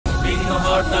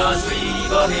Vighnaharta Shree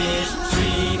Ganesh,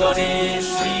 Shree Ganesh,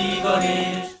 Shree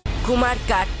Ganesh. Kumar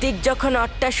Kartik যখন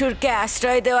অট্টাসুরকে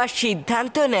আশ্রয় দেওয়ার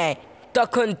সিদ্ধান্ত নেয়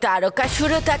তখন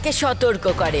তারকাসুরও তাকে সতর্ক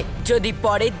করে যদি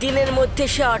পরের দিনের মধ্যে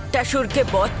সে অট্টাসুরকে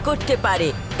বধ করতে পারে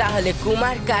তাহলে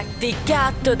কুমার কার্তিককে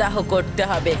আত্মদাহ করতে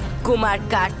হবে। কুমার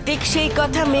কার্তিক সেই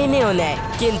কথা মেনেও নেয়,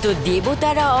 কিন্তু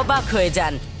দেবতারা অবাক হয়ে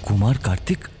যান। কুমার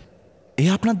কার্তিক, এ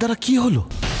আপনার দ্বারা কি হলো?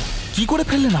 কি করে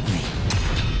ফেললেন আপনি?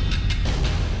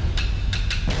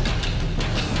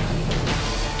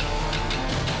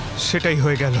 সেটাই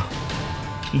হয়ে গেল,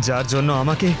 যার জন্য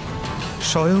আমাকে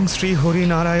স্বয়ং শ্রী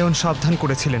হরিনারায়ণ সাবধান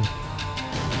করেছিলেন।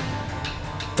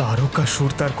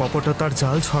 তারকাসুর তার কপটতার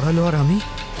জাল ছড়ালো আর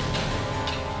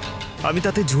আমি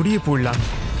তাতে জড়িয়ে পড়লাম।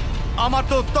 আমার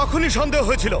তো তখনই সন্দেহ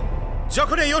হয়েছিল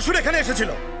যখন এই অসুর এখানে এসেছিল।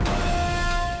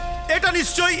 এটা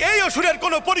নিশ্চয়ই এই অসুরের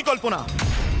কোনো পরিকল্পনা।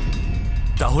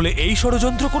 তাহলে এই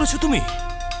ষড়যন্ত্র করেছো তুমি?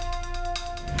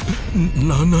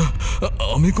 না না,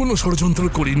 আমি কোনো ষড়যন্ত্র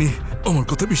করিনি। আমার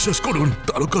কথা বিশ্বাস করুন,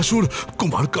 তারকাসুর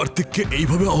কুমার কার্তিককে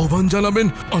এইভাবে আহ্বান জানাবেন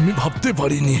আমি ভাবতে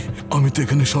পারিনি। আমি তো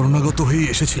এখানে শরণাগত হয়ে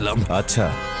এসেছিলাম। আচ্ছা,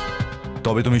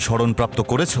 তবে তুমি শরণপ্রাপ্ত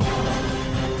করেছো?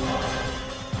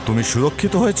 তুমি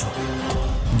সুরক্ষিত হয়েছ,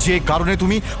 যে কারণে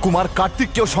তুমি কুমার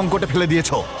কার্তিককেও সংকটে ফেলে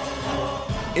দিয়েছ।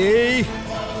 এই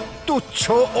তুচ্ছ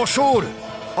অসুর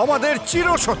আমাদের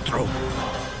চিরশত্রু।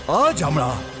 আজ আমরা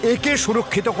একে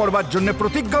সুরক্ষিত করবার জন্য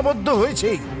প্রতিজ্ঞাবদ্ধ হয়েছি।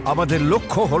 আমাদের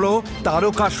লক্ষ্য হলো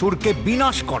তারকাসুরকে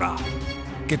বিনাশ করা,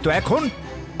 কিন্তু এখন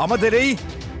আমাদের এই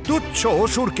তুচ্ছ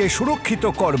অসুরকে সুরক্ষিত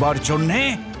করবার জন্য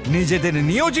নিজেদের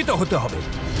নিয়োজিত হতে হবে।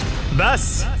 ব্যাস,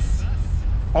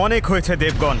 অনেক হয়েছে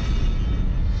দেবগণ।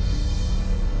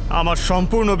 আমার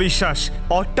সম্পূর্ণ বিশ্বাস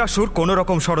অট্টাসুর কোনো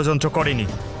রকম ষড়যন্ত্র করেনি,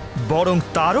 বরং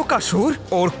তারকাসুর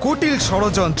ওর কুটিল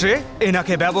ষড়যন্ত্রে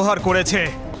এনাকে ব্যবহার করেছে।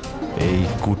 এই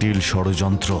কুটিল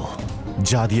ষড়যন্ত্র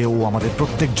যা দিয়ে ও আমাদের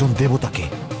প্রত্যেকজন দেবতাকে,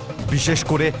 বিশেষ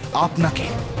করে আপনাকে,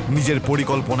 নিজের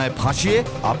পরিকল্পনায় ফাঁসিয়ে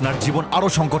আপনার জীবন আরো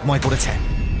সংকটময় করেছে।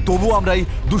 তবু আমরা এই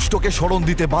দুষ্টকে স্মরণ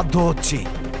দিতে বাধ্য হচ্ছি।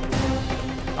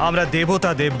 আমরা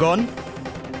দেবতা দেবগণ,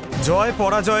 জয়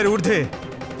পরাজয়ের ঊর্ধ্বে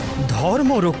ধর্ম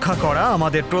রক্ষা করা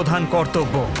আমাদের প্রধান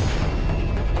কর্তব্য।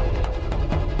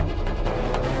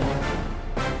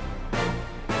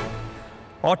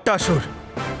 অট্টাসুর,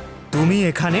 তুমি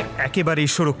এখানে একেবারেই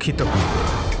সুরক্ষিত।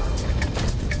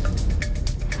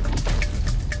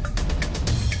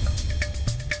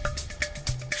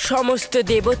 সমস্ত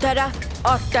দেবতারা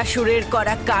অট্টাসুরের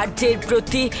করা কার্যের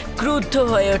প্রতি ক্রুদ্ধ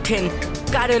হয়ে ওঠেন,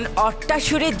 কারণ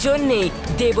অট্টাসুরের জন্যেই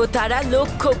দেবতারা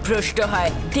লক্ষ্যভ্রষ্ট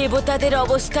হয়। দেবতাদের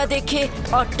অবস্থা দেখে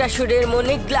অট্টাসুরের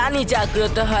মনে গ্লানি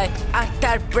জাগ্রত হয়, আর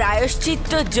তার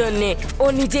প্রায়শ্চিত্তর জন্যে ও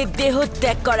নিজের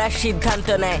দেহত্যাগ করার সিদ্ধান্ত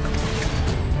নেয়।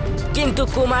 কিন্তু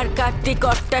কুমার কার্তিক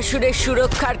অট্টাসুরের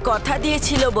সুরক্ষার কথা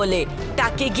দিয়েছিল বলে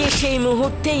তাকে গিয়ে সেই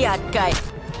মুহূর্তেই আটকায়।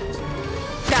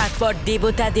 তারপর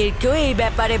দেবতাদেরকেও এই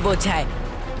ব্যাপারে বোঝায়।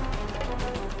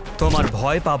 তোমার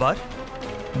ভয় পাবার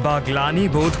বা গ্লানি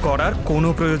বোধ করার কোনো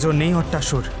প্রয়োজন নেই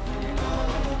অট্টাসুর।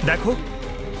 দেখো,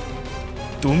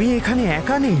 তুমি এখানে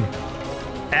একা নেই,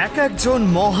 এক একজন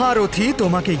মহারথী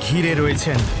তোমাকে ঘিরে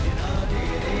রয়েছেন,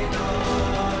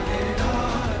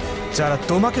 যারা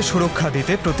তোমাকে সুরক্ষা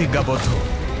দিতে প্রতিজ্ঞাবদ্ধ।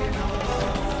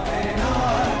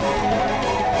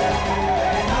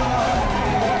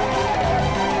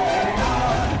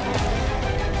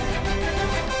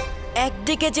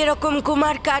 একদিকে যেরকম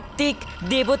কুমার কার্তিক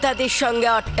দেবতাদের সঙ্গে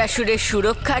অট্টাসুরের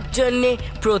সুরক্ষার জন্য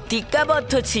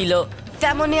প্রতিজ্ঞাবদ্ধ ছিল,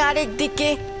 তেমনি আরেকদিকে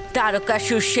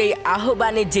তারকাসুর সেই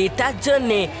আহ্বানে জেতার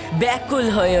জন্যে ব্যাকুল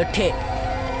হয়ে ওঠে।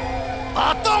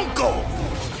 আতঙ্ক!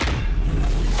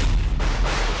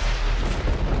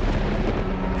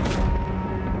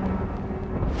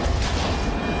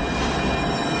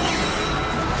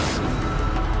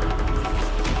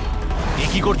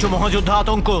 কি করছো মহাযোদ্ধা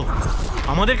আতঙ্ক?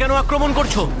 আমাদের কেন আক্রমণ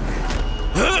করছো?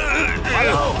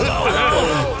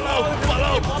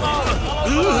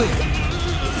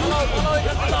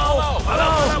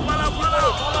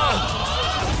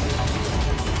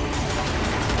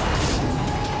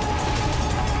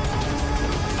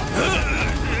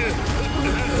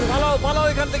 পালাও পালাও,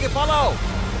 এখান থেকে পালাও,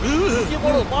 কি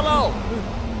বড় পালাও।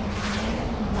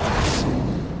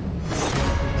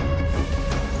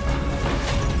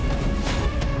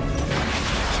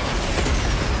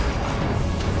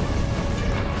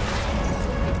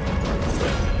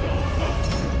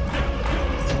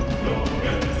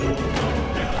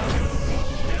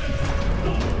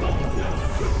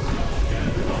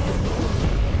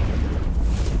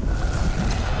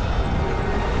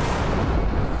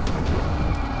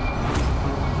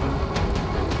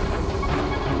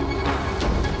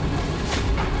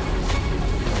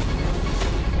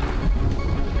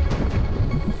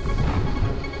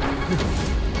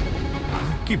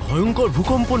 কি ভয়ঙ্কর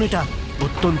ভূকম্পন এটা!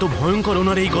 অত্যন্ত ভয়ঙ্কর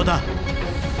ওনার এই গদা।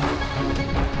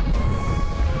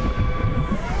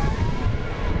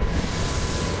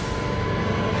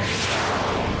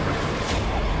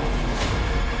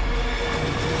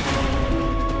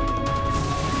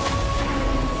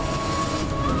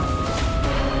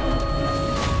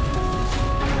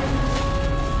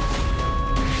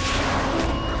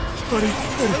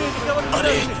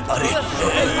 আরে আরে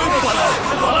পালাও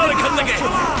পালাও এখান থেকে,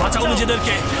 বাঁচাও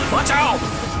নিজেদেরকে, বাঁচাও।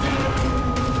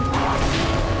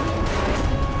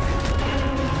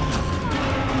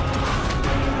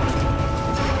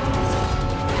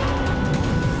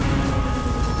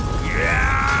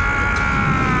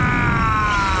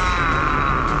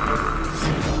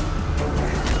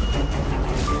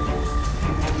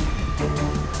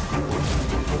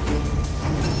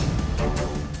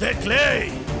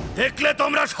 দেখলে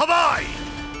তোমরা সবাই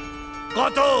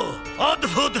কত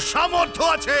অদ্ভুত সামর্থ্য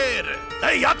আছে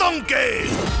এই আতঙ্কে।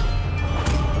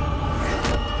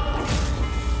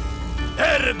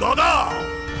 এর গদা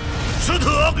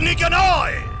শুধু অগ্নিকে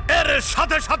নয়, এর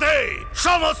সাথে সাথে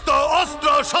সমস্ত অস্ত্র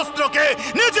শস্ত্রকে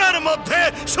নিজের মধ্যে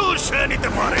শুষে নিতে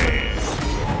পারে,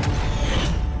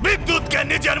 বিদ্যুৎকে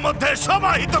নিজের মধ্যে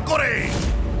সমাহিত করে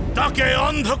তাকে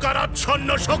অন্ধকারাচ্ছন্ন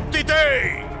শক্তিতে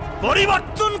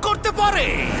পরিবর্তন করতে পারে।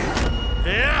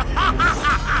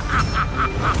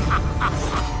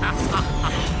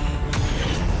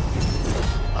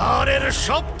 আর এর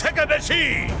সব থেকে বেশি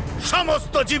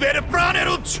সমস্ত জীবের প্রাণের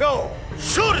উৎস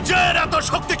সূর্যের এত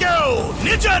শক্তিকেও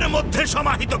নিজের মধ্যে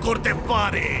সমাহিত করতে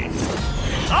পারে।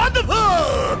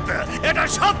 অদ্ভুত! এটা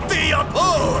সত্যি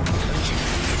অদ্ভুত।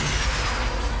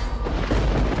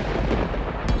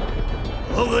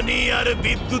 অগ্নি আর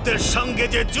বিদ্যুতের সঙ্গে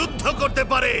যে যুদ্ধ করতে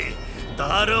পারে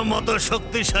তার মতো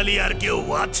শক্তিশালী আর কেউ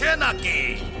আছে নাকি?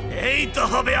 এই তো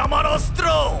হবে আমার অস্ত্র।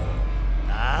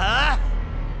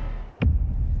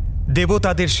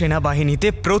 দেবতাদের সেনাবাহিনীতে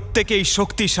প্রত্যেকেই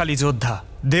শক্তিশালী যোদ্ধা।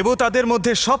 দেবতাদের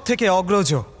মধ্যে সব থেকে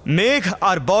অগ্রজ মেঘ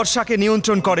আর বর্ষাকে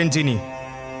নিয়ন্ত্রণ করেন যিনি,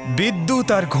 বিদ্যুৎ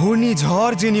আর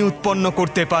ঘূর্ণিঝড় যিনি উৎপন্ন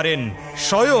করতে পারেন,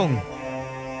 স্বয়ং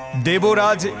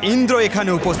দেবরাজ ইন্দ্র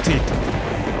এখানে উপস্থিত।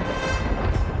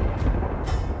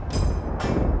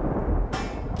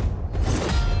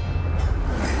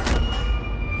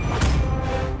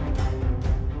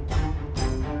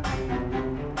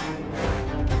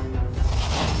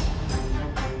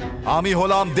 আমি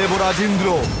হলাম দেবরাজ ইন্দ্র।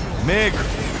 মেঘ,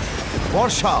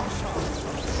 বর্ষা,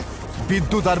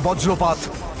 বিদ্যুৎ আর বজ্রপাত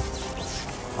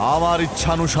আমার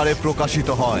ইচ্ছানুসারে প্রকাশিত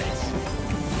হয়,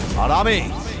 আর আমি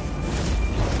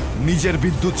নিজের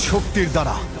বিদ্যুৎ শক্তির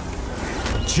দ্বারা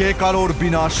যে কারোর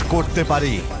বিনাশ করতে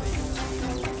পারি।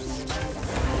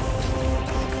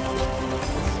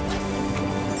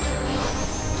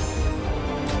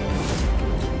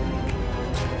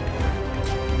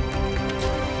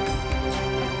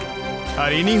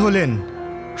 আর ইনি হলেন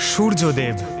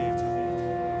সূর্যদেব।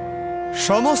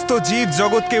 সমস্ত জীব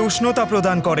জগৎকে উষ্ণতা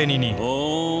প্রদান করেন ইনি।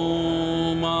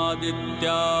 ওম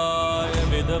আদিত্যায়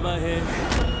বিদমহে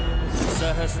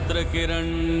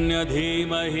সহস্রকিরণ্য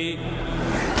ধীমহি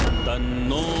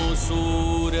তন্নো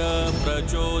সূর্য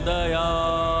প্রচোদয়াৎ।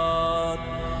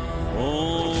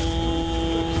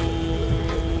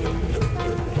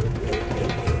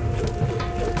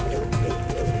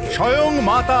 স্বয়ং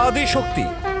মাতা আদিশক্তি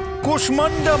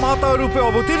কুষ্মান্ডা মাতা রূপে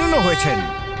অবতীর্ণ হয়েছেন,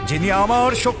 যিনি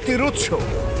আমার শক্তির উৎস।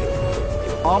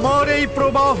 আমার এই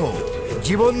প্রবাহ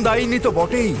জীবনদায়িনী তো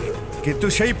বটেই, কিন্তু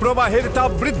সেই প্রবাহের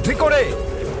তাপ বৃদ্ধি করে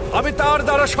আমি তার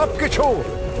দ্বারা সবকিছু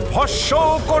ভস্ম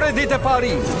করে দিতে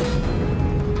পারি।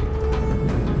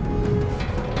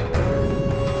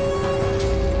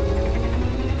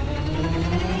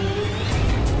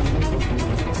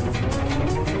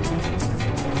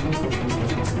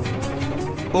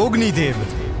 অগ্নিদেব,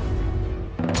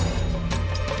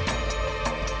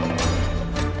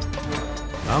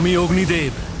 আমি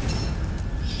অগ্নিদেব।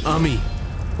 আমি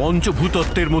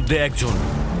পঞ্চভূতত্বের মধ্যে একজন।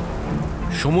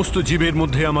 সমস্ত জীবের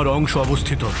মধ্যে আমার অংশ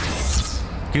অবস্থিত,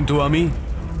 কিন্তু আমি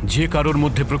যে কারোর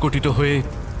মধ্যে প্রকটিত হয়ে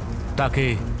তাকে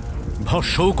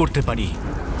ভস্মও করতে পারি।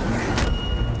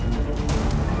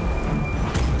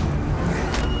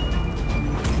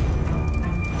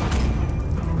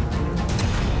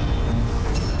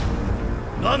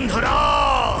 গন্ধরা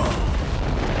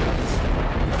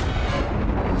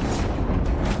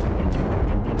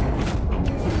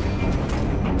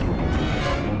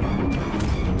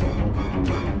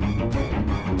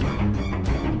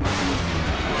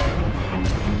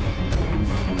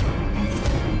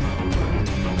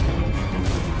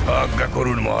আজ্ঞা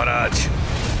করুন মহারাজ।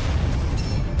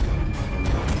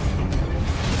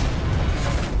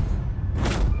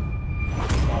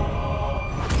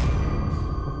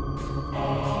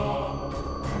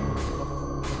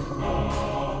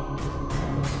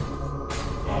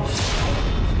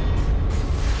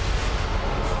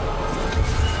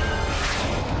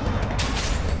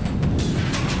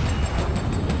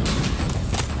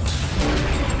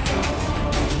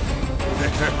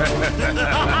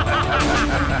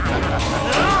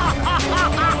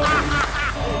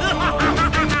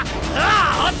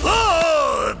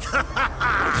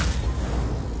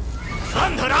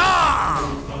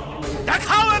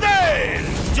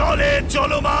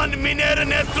 চলমান মিনের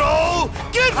নেত্র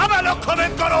কিভাবে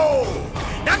লক্ষ্যভেদ করো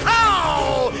দেখাও।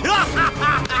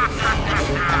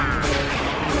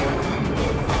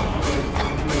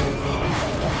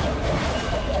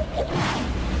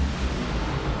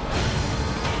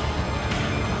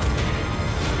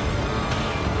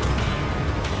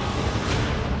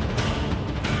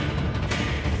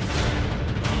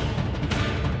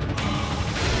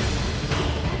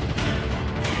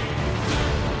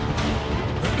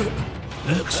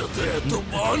 একসাথে এত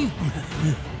বান,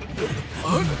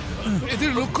 আর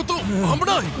এদের লক্ষ্য তো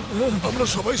আমরাই। আমরা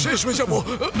সবাই শেষ হয়ে যাবো।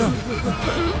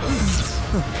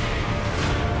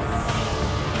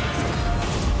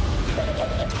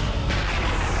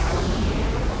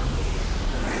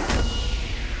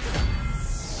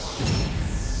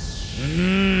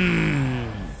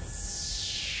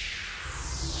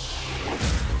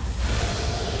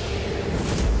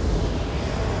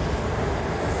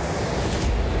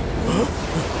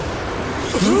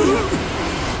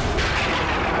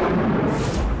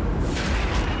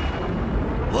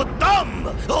 उत्तम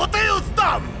होते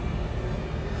उत्तम।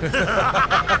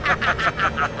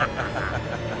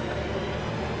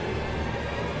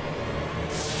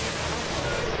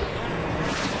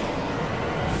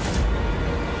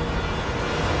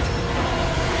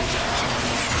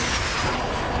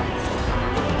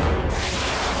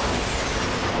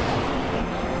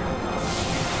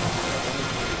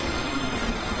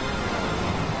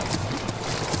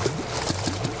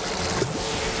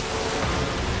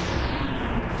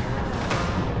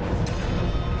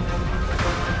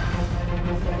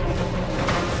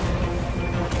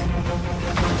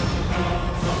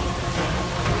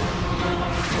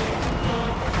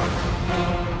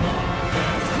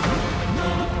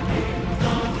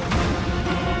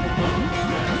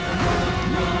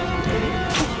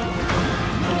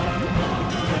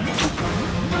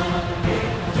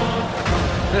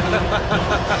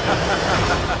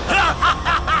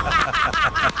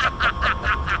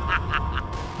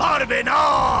 পারবে না,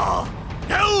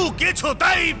 কেউ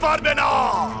কিছুতেই পারবে না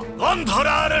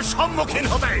গন্ধরার সম্মুখীন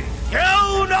হতে, কেউ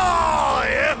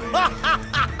নয়।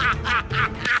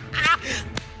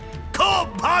 খুব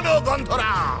ভালো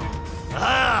গন্ধরা।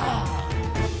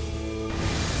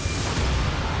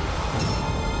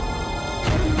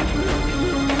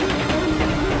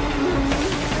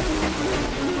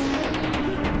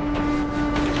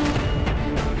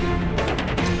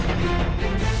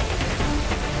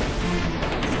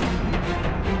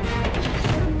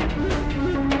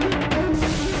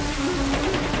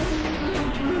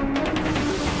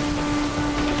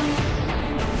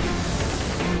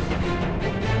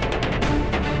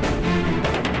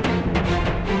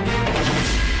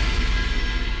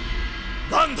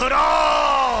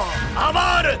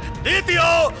 আমার দ্বিতীয়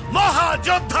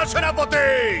মহাযোদ্ধা সেনাপতি,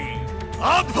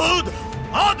 অদ্ভুত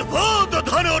অদ্ভুত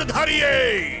ধনুর্ধারিয়ে,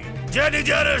 যে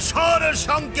নিজের স্বর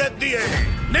সংকেত দিয়ে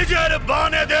নিজের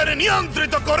বানেদের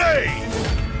নিয়ন্ত্রিত করে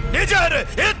নিজের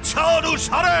ইচ্ছা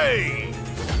অনুসারে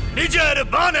নিজের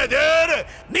বানেদের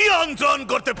নিয়ন্ত্রণ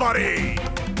করতে পারে,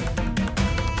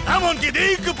 এমনকি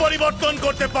দিক পরিবর্তন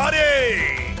করতে পারে,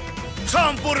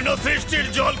 সম্পূর্ণ সৃষ্টির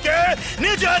জলকে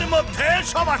নিজের মধ্যে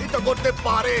সমাহিত করতে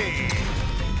পারে।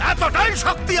 এতটাই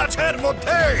শক্তি আছে এর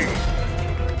মধ্যে।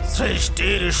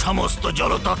 সৃষ্টির সমস্ত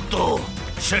জলতত্ত্ব,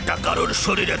 সেটা কারোর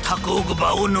শরীরে থাকুক বা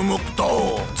উন্মুক্ত,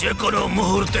 যে কোনো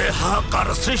মুহূর্তে হাহাকার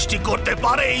সৃষ্টি করতে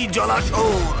পারে এই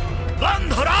জলাশয়।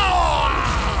 বন্ধুরা,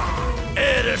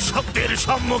 এর শক্তির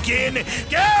সম্মুখীন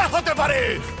কে হতে পারে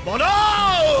বলো?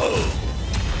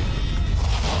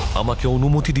 আমাকে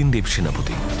অনুমতি দিন দেব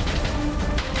সেনাপতি।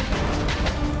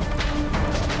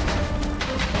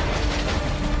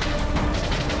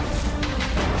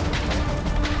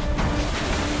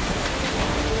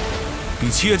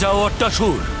 পিছিয়ে যাও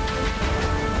অট্টাসুর।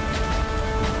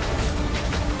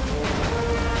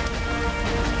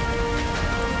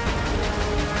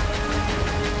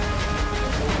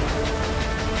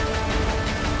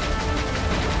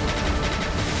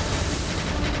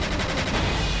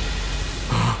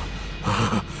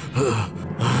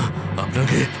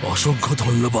 আপনাকে অসংখ্য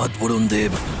ধন্যবাদ বরুণ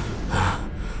দেব।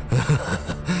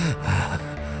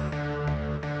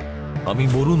 আমি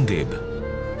বরুণ দেব।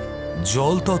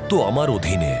 জল তত্ত্ব আমার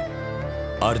অধীনে,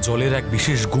 আর জলের এক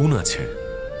বিশেষ গুণ আছে,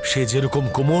 সে যেরকম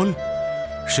কোমল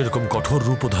সেরকম কঠোর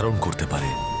রূপ ধারণ করতে পারে,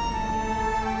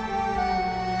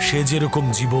 সে যেরকম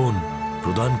জীবন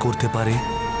প্রদান করতে পারে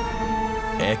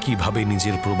একইভাবে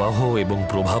নিজের প্রবাহ এবং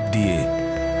প্রভাব দিয়ে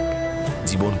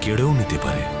জীবন কেড়েও নিতে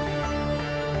পারে।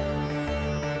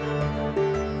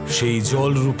 সেই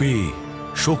জল রূপে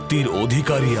শক্তির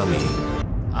অধিকারী আমি।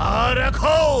 আর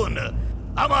এখন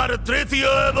আমার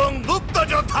তৃতীয় এবং গুপ্ত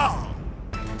যোদ্ধা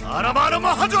আর আমার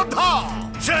মহাযোদ্ধা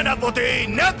সেনাপতি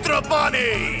নেত্রপানি।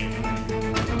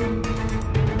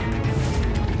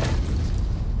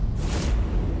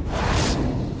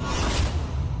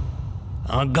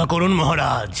 আজ্ঞা করুন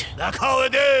মহারাজ। দেখাও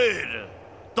এদের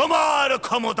তোমার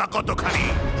ক্ষমতা কতখানি।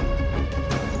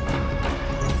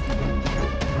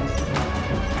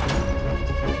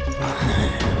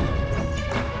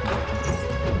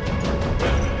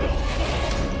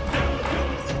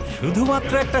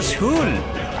 শুধুমাত্র একটা শুল?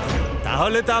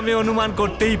 তাহলে তো আমি অনুমান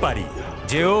করতেই পারি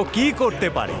যে ও কি করতে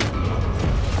পারে।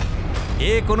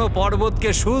 এ কোনো পর্বতকে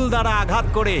শুল দ্বারা আঘাত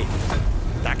করে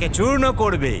তাকে চূর্ণ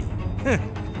করবে,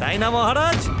 তাই না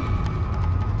মহারাজ?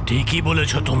 ঠিকই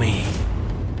বলেছ তুমি।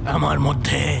 আমার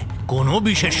মধ্যে কোনো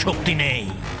বিশেষ শক্তি নেই,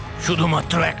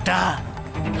 শুধুমাত্র একটা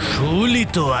শুলই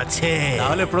তো আছে।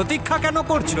 তাহলে প্রতীক্ষা কেন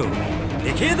করছো?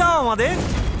 দেখিয়ে দাও আমাদের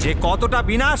যে কতটা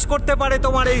বিনাশ করতে পারে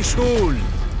তোমার এই শুল।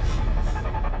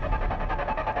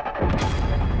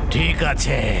 ঠিক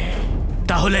আছে,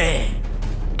 তাহলে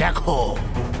দেখো।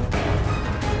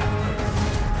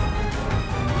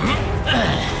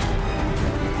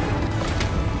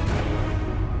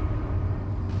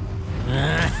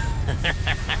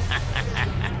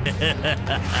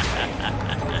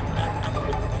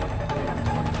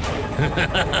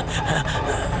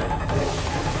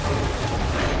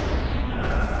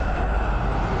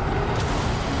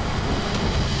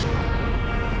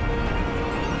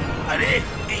 আরে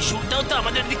এই শুটটাও তো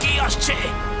আমাদের দিকেই আসছে।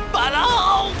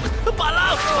 পালাও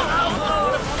পালাও পালাও।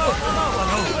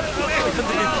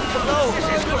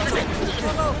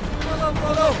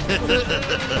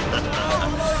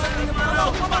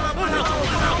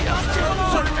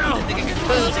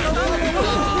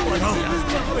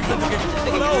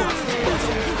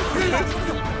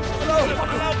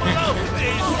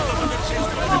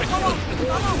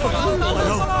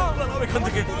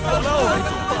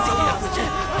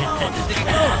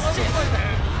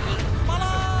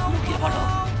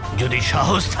 যদি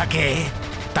সাহস থাকে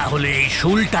তাহলে এই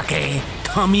শুলটাকে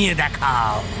থামিয়ে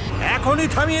দেখাও। এখনই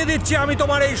থামিয়ে দিচ্ছি আমি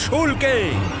তোমার এই শুলকে।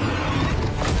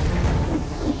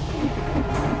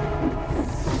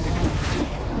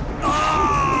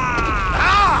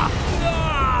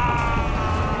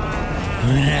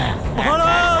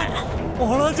 মহারাজ,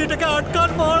 মহারাজ এটাকে আটকান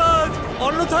মহারাজ,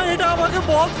 অন্যথায় এটা আমাকে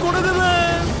বধ করে দেবে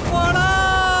মহারাজ।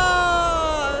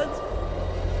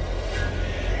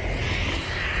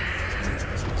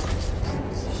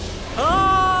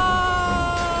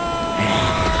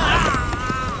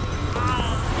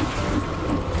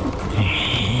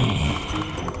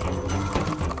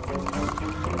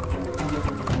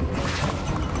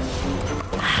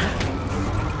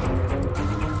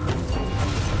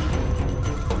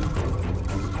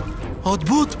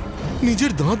 অদ্ভুত,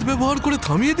 নিজের দাঁত ব্যবহার করে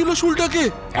থামিয়ে দিল শুলটাকে।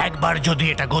 একবার যদি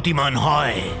এটা গতিমান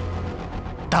হয়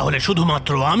তাহলে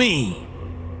শুধুমাত্র আমি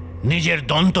নিজের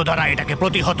দন্ত দ্বারা এটাকে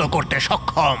প্রতিহত করতে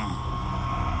সক্ষম।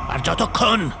 আর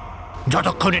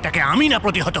যতক্ষণ এটাকে আমি না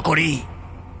প্রতিহত করি,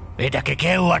 এটাকে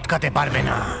কেউ আটকাতে পারবে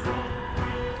না,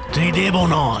 ত্রিদেবও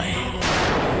নয়।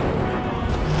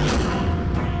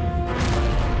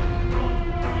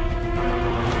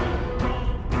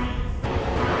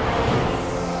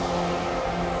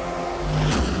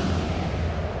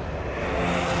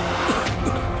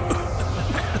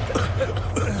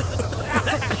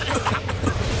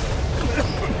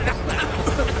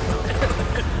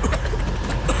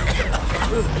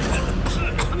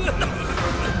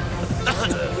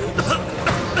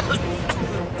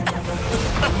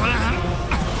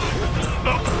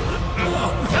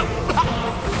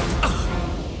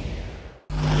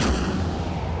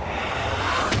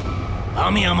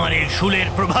 আমি আমার এই শুলের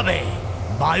প্রভাবে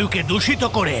বায়ুকে দূষিত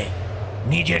করে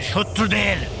নিজের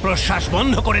শত্রুদের প্রশ্বাস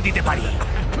বন্ধ করে দিতে পারি।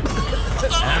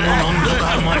 এমন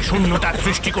অন্ধকারময় শূন্যতার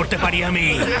সৃষ্টি করতে পারি আমি,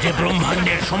 যে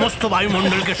ব্রহ্মাণ্ডের সমস্ত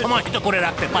বায়ুমণ্ডলকে সমাহিত করে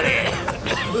রাখতে পারে।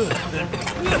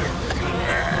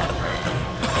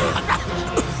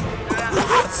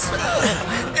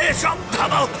 এসব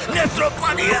থামাও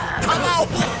নেত্রপানি, থামাও।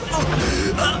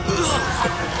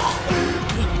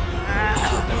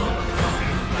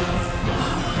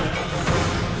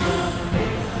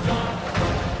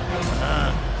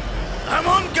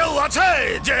 এমন কেউ আছে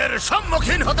যে এর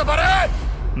সম্মুখীন হতে পারে?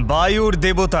 বায়ুর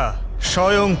দেবতা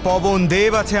স্বয়ং পবন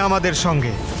দেব আছে আমাদের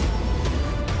সঙ্গে।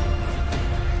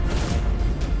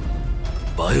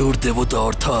 বায়ুর দেবতা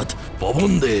অর্থাৎ পবন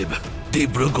দেব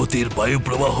তীব্র গতির বায়ু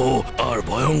প্রবাহ আর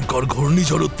ভয়ঙ্কর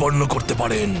ঘূর্ণিঝড় উৎপন্ন করতে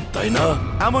পারেন, তাই না?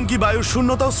 এমনকি বায়ুর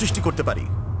শূন্যতাও সৃষ্টি করতে পারি।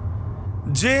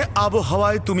 যে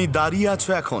আবহাওয়ায় তুমি দাঁড়িয়ে আছো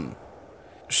এখন,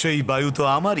 সেই বায়ু তো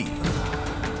আমারই।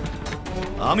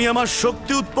 আমি আমার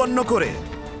শক্তি উৎপন্ন করে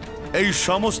এই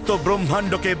সমস্ত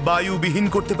ব্রহ্মাণ্ডকে বায়ুবিহীন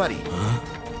করতে পারি।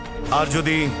 আর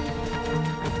যদি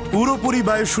পুরোপুরি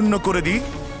বায়ু শূন্য করে দিই,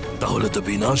 তাহলে তো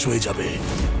বিনাশ হয়ে যাবে।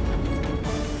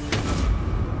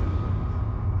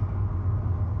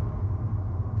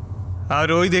 আর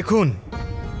ওই দেখুন,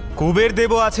 কুবের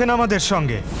দেব আছেন আমাদের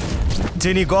সঙ্গে,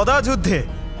 যিনি গদা যুদ্ধে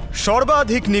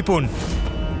সর্বাধিক নিপুণ।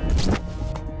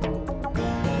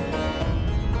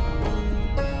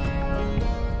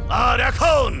 আর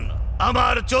এখন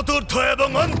আমার চতুর্থ এবং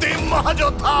অন্তিম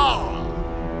মহাযোদ্ধা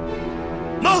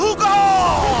মহুকা।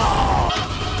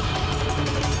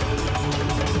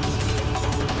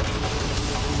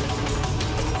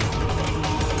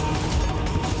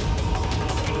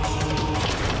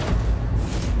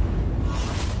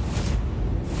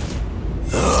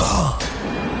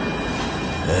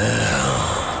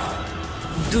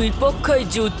 দুই পক্ষই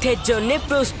যুদ্ধের জন্য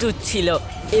প্রস্তুত ছিল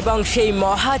এবং সেই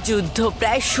মহাযুদ্ধ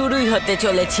প্রায় শুরুই হতে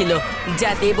চলেছিল,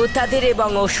 যা দেবতাদের এবং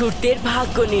অসুরদের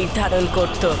ভাগ্য নির্ধারণ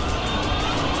করত।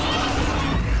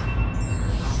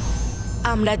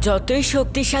 আমরা যতই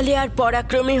শক্তিশালী আর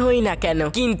পরাক্রমী হই না কেন,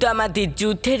 কিন্তু আমাদের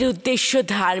যুদ্ধের উদ্দেশ্য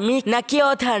ধার্মিক নাকি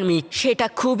অধার্মিক সেটা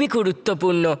খুবই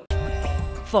গুরুত্বপূর্ণ।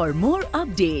 For more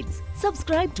updates,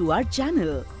 subscribe to our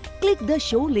channel, click the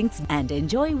show links and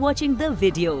enjoy watching the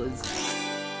videos.